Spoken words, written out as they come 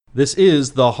This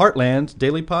is the Heartland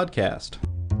Daily Podcast.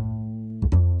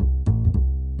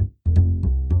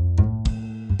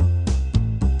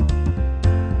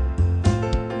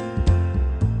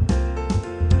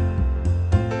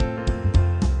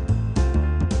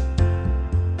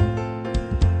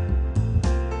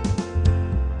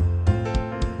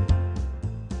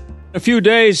 In a few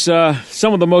days,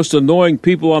 some of the most annoying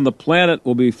people on the planet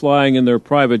will be flying in their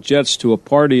private jets to a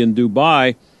party in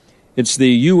Dubai. It's the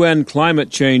UN Climate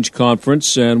Change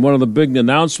Conference, and one of the big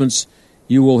announcements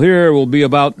you will hear will be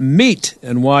about meat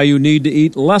and why you need to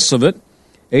eat less of it.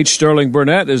 H. Sterling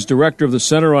Burnett is director of the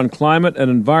Center on Climate and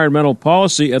Environmental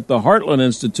Policy at the Heartland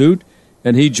Institute,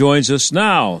 and he joins us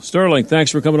now. Sterling,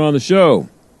 thanks for coming on the show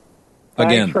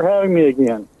again. Thanks for having me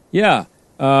again. Yeah.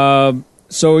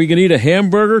 So you can eat a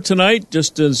hamburger tonight,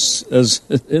 just as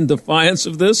in defiance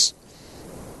of this?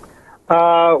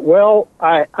 Well,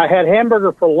 I had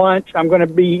hamburger for lunch. I'm going to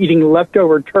be eating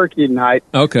leftover turkey tonight.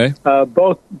 Okay.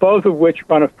 Both of which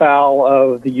run afoul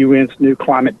of the UN's new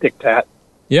climate diktat.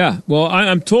 Yeah. Well,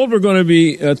 I'm told we're going to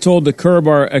be told to curb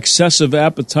our excessive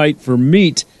appetite for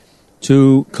meat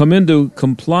to come into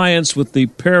compliance with the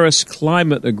Paris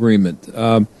Climate Agreement.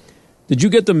 Did you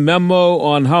get the memo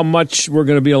on how much we're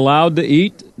going to be allowed to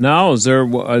eat now?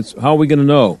 How are we going to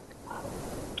know?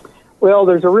 Well,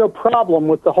 there's a real problem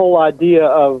with the whole idea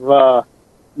of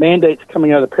mandates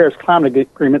coming out of the Paris Climate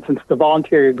Agreement, since it's a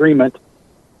voluntary agreement.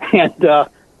 And,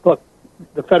 look,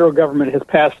 the federal government has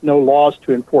passed no laws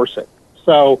to enforce it.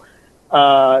 So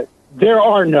there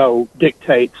are no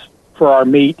dictates for our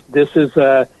meat. This is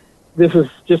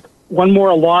just one more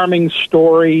alarming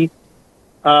story,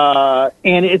 and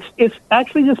it's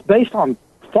actually just based on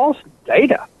false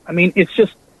data. I mean, it's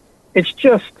just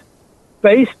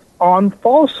based on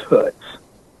falsehoods.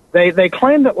 They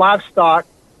claim that livestock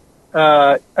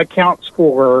accounts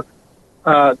for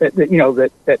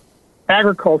that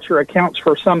agriculture accounts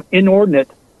for some inordinate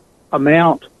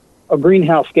amount of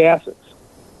greenhouse gases,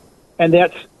 and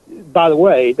that's, by the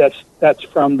way, that's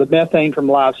from the methane from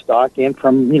livestock and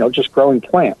from just growing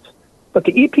plants. But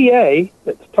the EPA,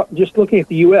 just looking at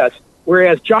the U.S.,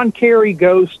 whereas John Kerry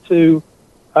goes to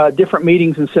different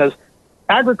meetings and says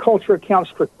agriculture accounts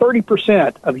for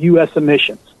 30% of U.S.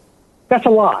 emissions. That's a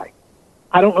lie.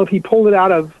 I don't know if he pulled it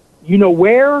out of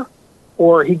where,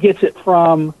 or he gets it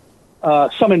from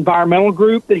some environmental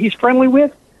group that he's friendly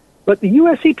with. But the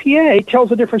U.S. EPA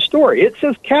tells a different story. It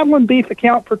says cattle and beef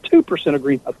account for 2% of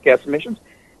greenhouse gas emissions,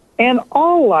 and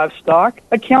all livestock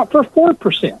account for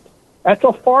 4%. That's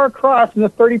a far cry from the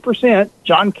 30%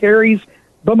 John Kerry's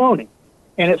bemoaning.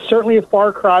 And it's certainly a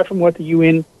far cry from what the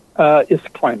UN is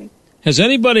claiming. Has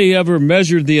anybody ever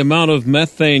measured the amount of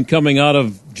methane coming out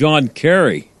of John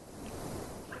Kerry?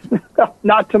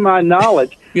 Not to my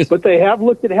knowledge, but they have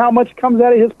looked at how much comes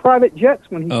out of his private jets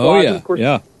when he flies. Oh,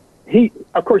 yeah,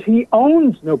 Of course, he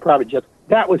owns no private jets.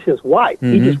 That was his wife.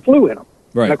 Mm-hmm. He just flew in them.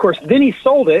 Right. And, of course, then he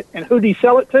sold it, and who did he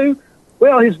sell it to?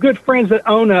 Well, his good friends that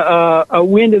own a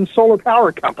wind and solar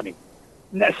power company.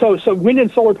 So wind and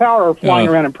solar power are flying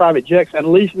around in private jets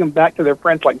and leasing them back to their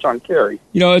friends like John Kerry.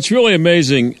 It's really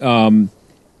amazing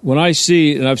when I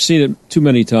see, and I've seen it too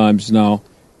many times now,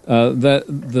 that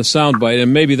the soundbite,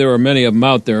 and maybe there are many of them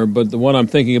out there, but the one I'm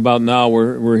thinking about now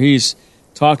where he's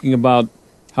talking about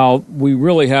how we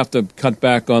really have to cut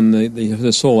back on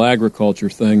this whole agriculture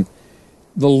thing.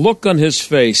 The look on his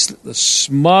face, the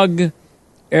smug,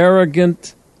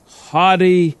 arrogant,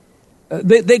 haughty.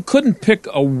 They couldn't pick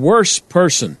a worse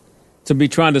person to be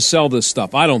trying to sell this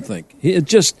stuff, I don't think.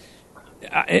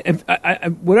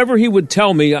 Whatever he would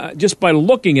tell me, just by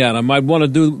looking at him, I'd want to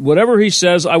do whatever he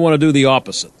says. I want to do the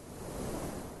opposite.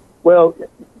 Well,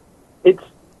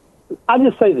 I'll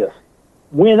just say this.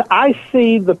 When I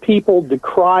see the people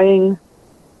decrying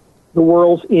the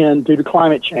world's end due to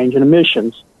climate change and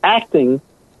emissions acting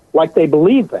like they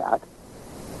believe that,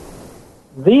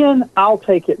 then I'll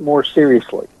take it more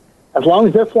seriously. As long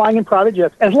as they're flying in private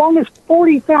jets, as long as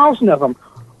 40,000 of them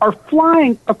are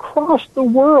flying across the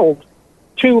world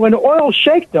to an oil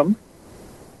shakedom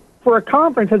for a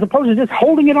conference, as opposed to just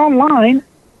holding it online,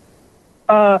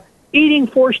 eating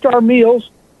 4-star meals,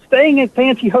 staying at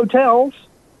fancy hotels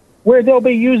where they'll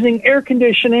be using air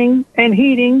conditioning and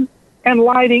heating and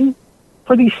lighting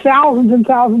for these thousands and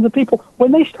thousands of people.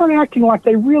 When they start acting like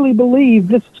they really believe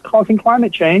this is causing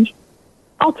climate change,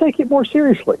 I'll take it more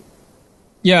seriously.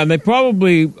 Yeah, and they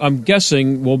probably, I'm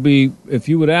guessing, will be, if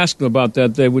you would ask them about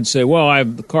that, they would say, well, I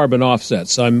have the carbon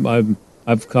offsets.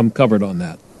 I've come covered on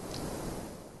that.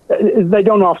 They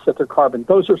don't offset their carbon.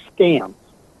 Those are scams.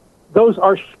 Those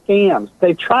are scams.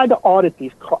 They've tried to audit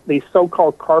these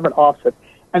so-called carbon offsets,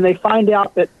 and they find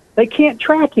out that they can't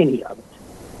track any of it.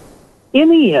 in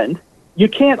the end, you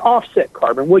can't offset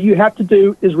carbon. What you have to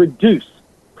do is reduce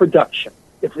production.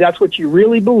 If that's what you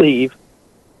really believe,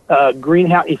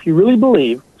 if you really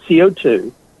believe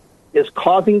CO2 is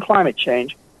causing climate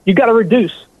change, you got to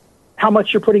reduce how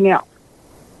much you're putting out,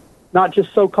 not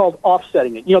just so-called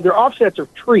offsetting it. There are offsets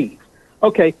of trees.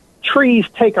 Okay, trees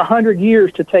take 100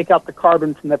 years to take out the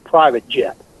carbon from the private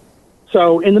jet.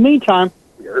 So in the meantime,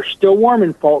 we're still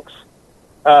warming, folks.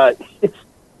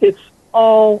 It's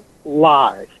all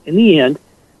lies. In the end,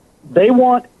 they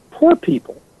want poor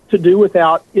people to do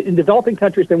without, in developing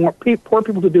countries, they want poor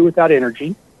people to do without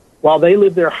energy while they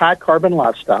live their high-carbon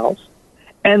lifestyles.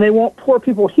 And they want poor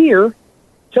people here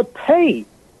to pay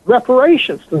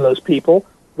reparations to those people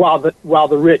while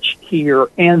the rich here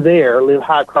and there live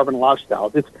high-carbon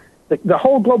lifestyles. It's the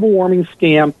whole global warming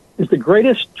scam is the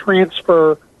greatest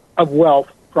transfer of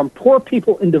wealth from poor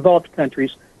people in developed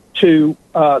countries to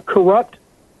corrupt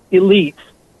elites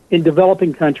in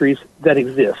developing countries that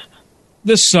exist.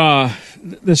 This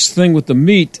thing with the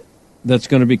meat that's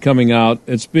going to be coming out,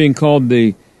 it's being called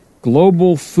the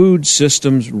Global Food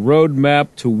Systems Roadmap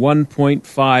to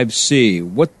 1.5C.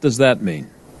 What does that mean?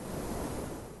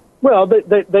 Well,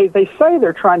 they say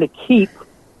they're trying to keep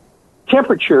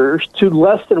temperatures to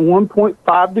less than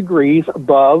 1.5 degrees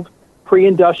above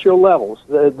pre-industrial levels,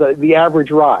 the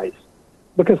average rise,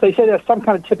 because they say that's some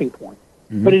kind of tipping point.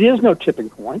 Mm-hmm. But it is no tipping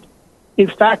point. In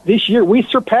fact, this year we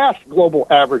surpassed global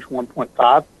average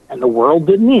 1.5, and the world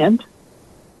didn't end.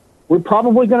 We're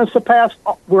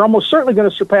almost certainly going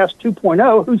to surpass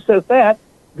 2.0. Who says that?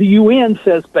 The UN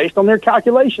says, based on their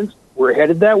calculations, we're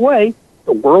headed that way.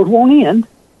 The world won't end.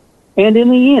 And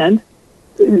in the end,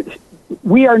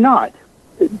 we are not.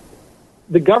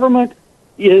 The government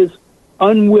is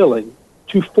unwilling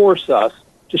to force us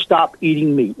to stop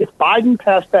eating meat. If Biden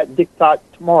passed that diktat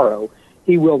tomorrow,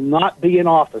 he will not be in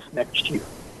office next year.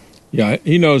 Yeah,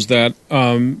 he knows that.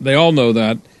 They all know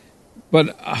that.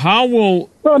 But how will...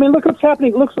 Well, I mean, look what's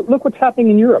happening. Look what's happening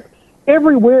in Europe.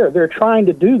 Everywhere they're trying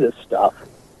to do this stuff,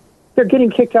 they're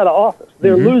getting kicked out of office.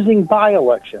 They're losing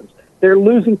by-elections. They're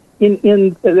losing...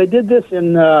 They did this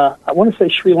in, I want to say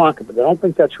Sri Lanka, but I don't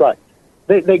think that's right.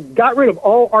 They got rid of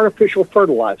all artificial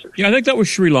fertilizers. Yeah, I think that was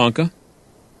Sri Lanka.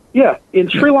 Yeah, in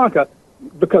Sri Lanka,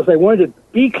 because they wanted to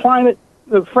be climate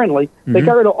friendly, they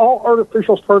got rid of all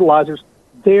artificial fertilizers.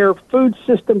 Their food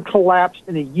system collapsed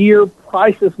in a year.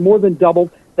 Prices more than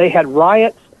doubled. They had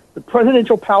riots. The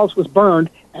presidential palace was burned,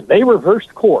 and they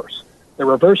reversed course. They're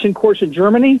reversing course in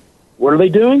Germany. What are they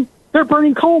doing? They're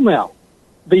burning coal now.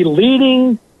 The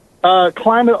leading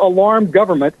climate alarm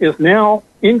government is now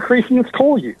increasing its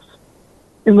coal use.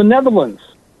 In the Netherlands,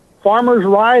 farmers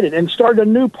rioted and started a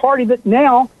new party that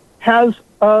now has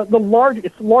it's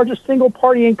the largest single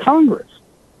party in Congress,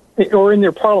 or in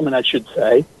their parliament, I should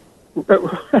say,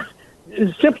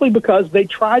 simply because they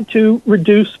tried to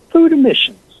reduce food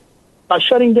emissions by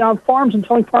shutting down farms and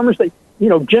telling farmers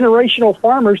generational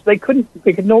farmers, they could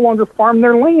no longer farm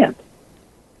their land.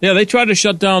 Yeah, they tried to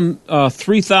shut down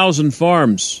 3,000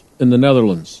 farms in the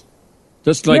Netherlands.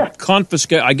 Just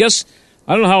confiscate. I guess,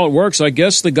 I don't know how it works. I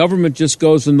guess the government just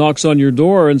goes and knocks on your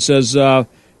door and says,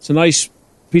 it's a nice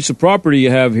piece of property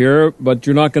you have here, but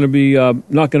you're not going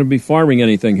to be farming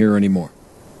anything here anymore.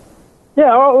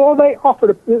 Yeah, well, they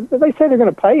say they're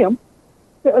going to pay them.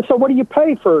 So what do you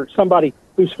pay for somebody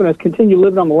who's going to continue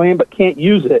living on the land but can't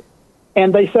use it?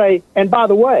 And they say, and by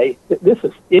the way, this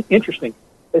is interesting.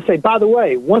 They say, by the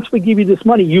way, once we give you this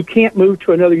money, you can't move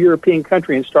to another European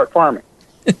country and start farming.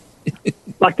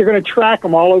 Like they're going to track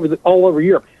them all over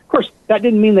Europe. Of course, that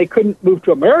didn't mean they couldn't move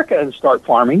to America and start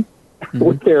farming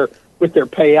with their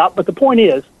payout. But the point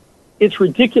is, it's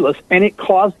ridiculous, and it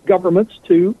caused governments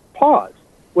to pause.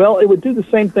 Well, it would do the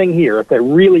same thing here if they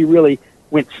really, really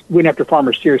went after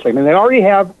farmers seriously. I mean, they already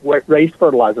have raised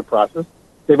fertilizer prices.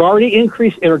 They've already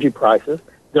increased energy prices.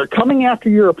 They're coming after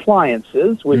your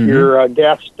appliances with your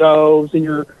gas stoves and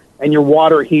your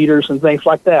water heaters and things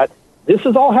like that. This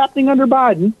is all happening under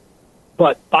Biden,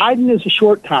 but Biden is a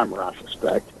short timer, I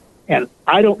suspect, and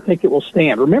I don't think it will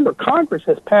stand. Remember, Congress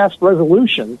has passed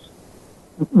resolutions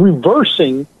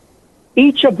reversing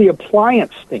each of the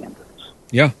appliance standards.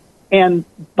 Yeah. And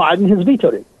Biden has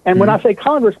vetoed it. And when I say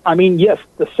Congress, I mean, yes,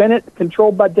 the Senate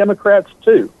controlled by Democrats,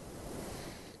 too.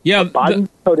 Yeah. Biden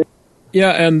vetoed it.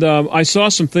 Yeah, and I saw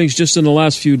some things just in the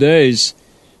last few days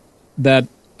that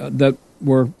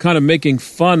were kind of making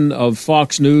fun of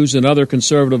Fox News and other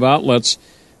conservative outlets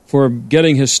for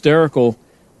getting hysterical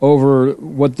over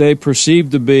what they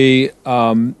perceived to be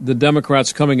the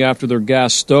Democrats coming after their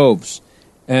gas stoves.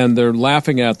 And they're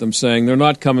laughing at them, saying they're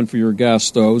not coming for your gas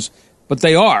stoves, but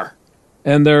they are.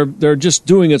 and they're just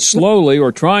doing it slowly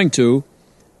or trying to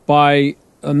by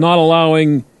not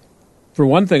allowing. For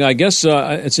one thing, I guess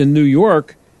it's in New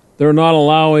York. They're not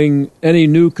allowing any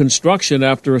new construction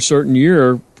after a certain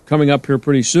year coming up here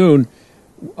pretty soon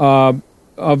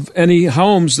of any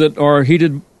homes that are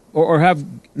heated or have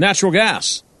natural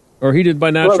gas or heated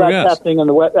by natural gas. That's happening on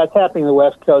the West. That's happening on the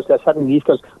West Coast. That's happening on the East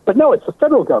Coast. But no, it's the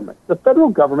federal government. The federal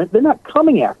government, they're not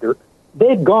coming after.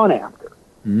 They've gone after.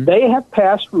 Mm-hmm. They have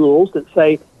passed rules that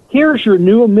say, here's your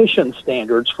new emission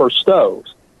standards for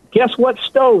stoves. Guess what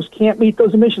stoves can't meet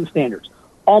those emission standards?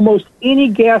 Almost any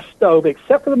gas stove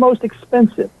except for the most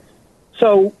expensive.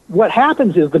 So what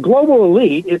happens is the global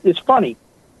elite, it's funny,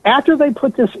 after they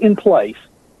put this in place,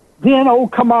 then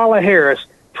old Kamala Harris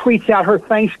tweets out her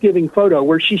Thanksgiving photo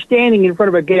where she's standing in front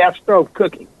of a gas stove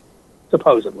cooking,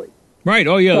 supposedly. Right.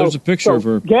 Oh, yeah, there's a picture of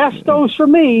her. Gas stoves for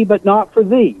me, but not for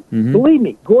thee. Mm-hmm. Believe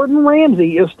me, Gordon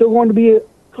Ramsay is still going to be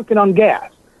cooking on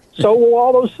gas. So will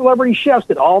all those celebrity chefs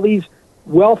that all these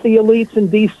wealthy elites in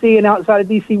D.C. and outside of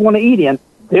D.C. want to eat in.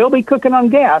 They'll be cooking on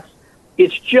gas.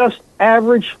 It's just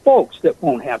average folks that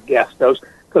won't have gas stoves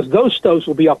because those stoves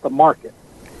will be off the market.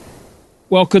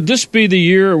 Well, could this be the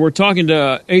year? We're talking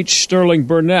to H. Sterling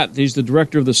Burnett. He's the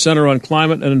director of the Center on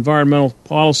Climate and Environmental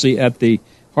Policy at the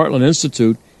Heartland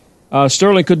Institute.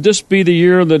 Sterling, could this be the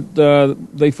year that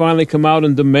they finally come out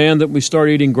and demand that we start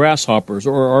eating grasshoppers,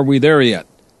 or are we there yet?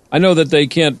 I know that they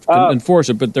can't enforce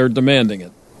it, but they're demanding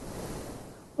it.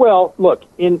 Well, look,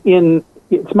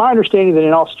 it's my understanding that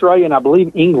in Australia and I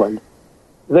believe England,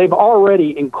 they've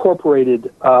already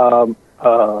incorporated some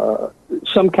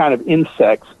kind of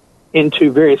insects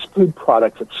into various food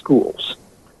products at schools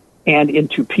and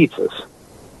into pizzas.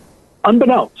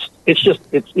 Unbeknownst. It's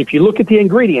if you look at the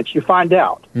ingredients, you find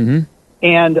out. Mm-hmm.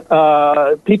 And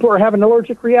people are having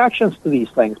allergic reactions to these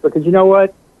things because you know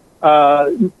what?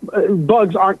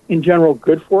 Bugs aren't in general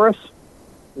good for us.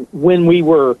 When we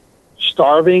were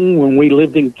starving, when we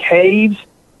lived in caves,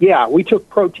 yeah, we took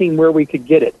protein where we could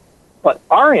get it. But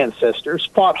our ancestors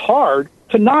fought hard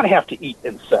to not have to eat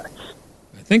insects.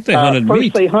 I think they hunted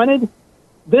meat. First they hunted,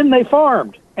 then they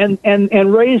farmed and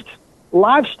raised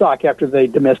livestock after they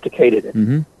domesticated it.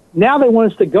 Mm-hmm. Now they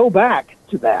want us to go back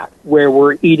to that, where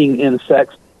we're eating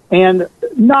insects. And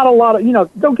not a lot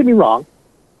of, don't get me wrong,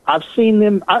 I've seen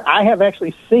them, I have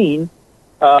actually seen,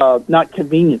 not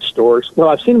convenience stores, well,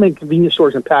 I've seen them in convenience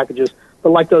stores and packages, but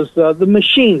like those, the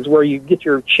machines where you get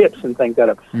your chips and things out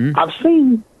of. Mm-hmm. I've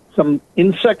seen some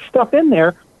insect stuff in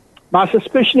there. My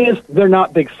suspicion is they're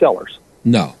not big sellers.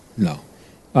 No.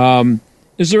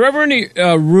 Is there ever any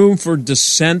room for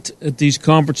dissent at these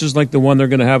conferences like the one they're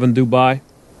going to have in Dubai?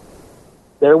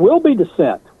 There will be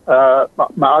dissent.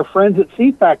 Our friends at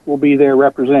CFAC will be there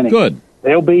representing. Good.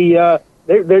 They'll be. Oh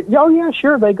yeah,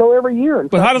 sure. They go every year.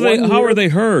 But how are they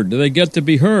heard? Do they get to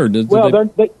be heard?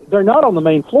 They're not on the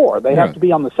main floor. They have to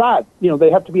be on the side.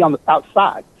 They have to be on the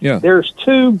outside. Yeah. There's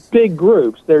two big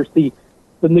groups. There's the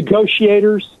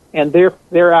negotiators and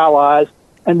their allies,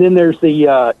 and then there's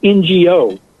the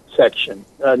NGO section,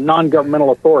 non-governmental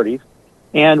authorities,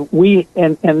 and we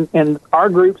and our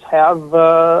groups have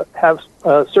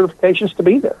certifications to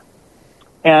be there.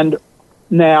 And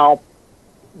now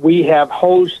we have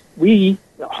Heartland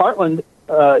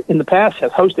in the past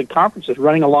has hosted conferences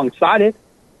running alongside it.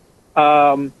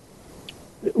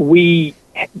 We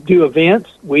do events.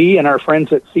 We and our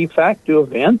friends at CFAC do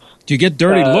events. Do you get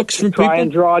dirty looks from people? Try and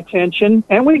draw attention,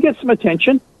 and we get some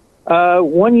attention.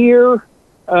 One year,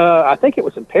 I think it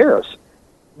was in Paris,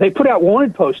 they put out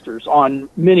wanted posters on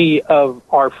many of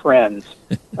our friends,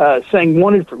 saying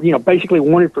wanted for, basically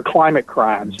wanted for climate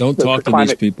crimes. Don't talk to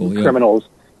these people. Criminals.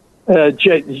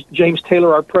 James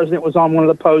Taylor, our president, was on one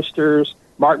of the posters.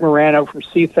 Mark Morano from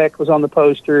CFEC was on the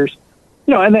posters.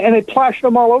 And they plastered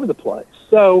them all over the place.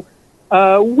 So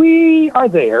we are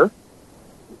there.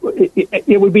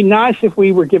 It would be nice if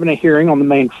we were given a hearing on the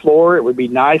main floor. It would be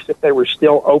nice if they were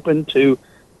still open to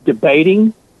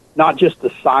debating not just the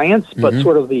science, but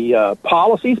sort of the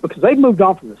policies, because they've moved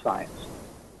on from the science.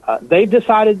 They've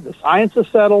decided the science is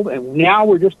settled, and now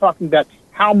we're just talking about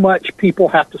how much people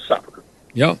have to suffer.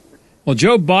 Yeah. Well,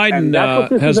 Joe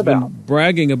Biden has been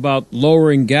bragging about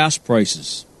lowering gas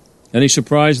prices. Any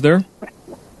surprise there?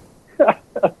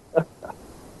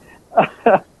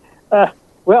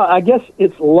 Well, I guess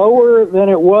it's lower than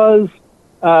it was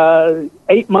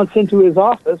 8 months into his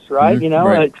office, right?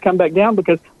 Right. It's come back down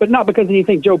but not because of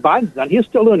anything Joe Biden's done. He's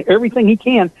still doing everything he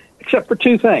can, except for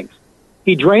two things.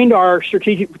 He drained our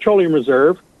strategic petroleum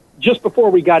reserve just before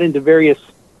we got into various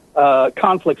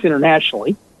conflicts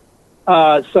internationally,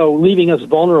 so leaving us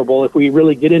vulnerable if we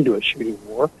really get into a shooting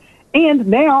war. And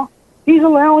now He's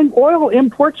allowing oil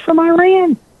imports from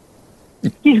Iran.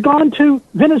 He's gone to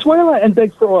Venezuela and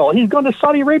begged for oil. He's gone to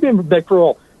Saudi Arabia and begged for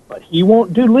oil. But he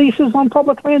won't do leases on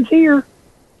public lands here.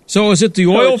 So is it the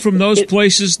oil from those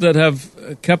places that have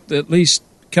kept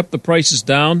the prices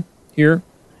down here?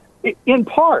 In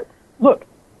part. Look,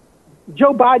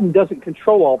 Joe Biden doesn't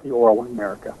control all the oil in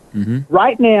America. Mm-hmm.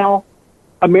 Right now,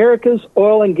 America's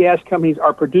oil and gas companies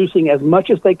are producing as much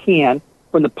as they can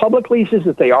from the public leases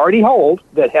that they already hold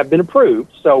that have been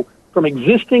approved. So from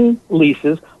existing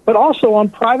leases, but also on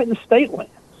private and state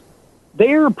lands.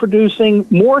 They're producing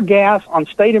more gas on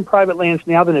state and private lands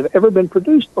now than have ever been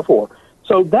produced before.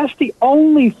 So that's the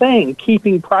only thing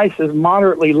keeping prices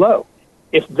moderately low.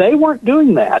 If they weren't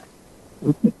doing that,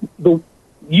 the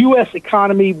U.S.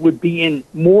 economy would be in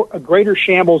a greater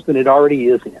shambles than it already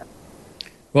is in.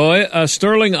 Well,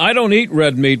 Sterling, I don't eat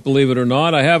red meat, believe it or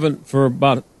not. I haven't for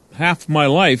about half my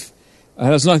life. It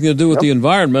has nothing to do with the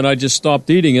environment. I just stopped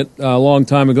eating it a long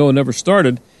time ago and never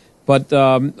started. But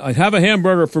I have a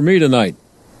hamburger for me tonight.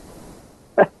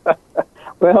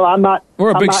 Well, I might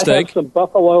steak. Have some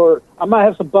buffalo I might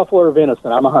have some buffalo or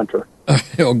venison. I'm a hunter.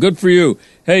 Well, good for you.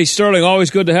 Hey, Sterling, always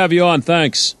good to have you on.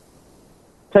 Thanks.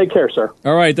 Take care, sir.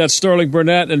 All right, that's Sterling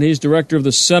Burnett, and he's director of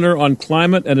the Center on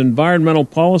Climate and Environmental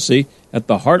Policy at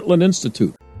the Heartland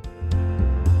Institute.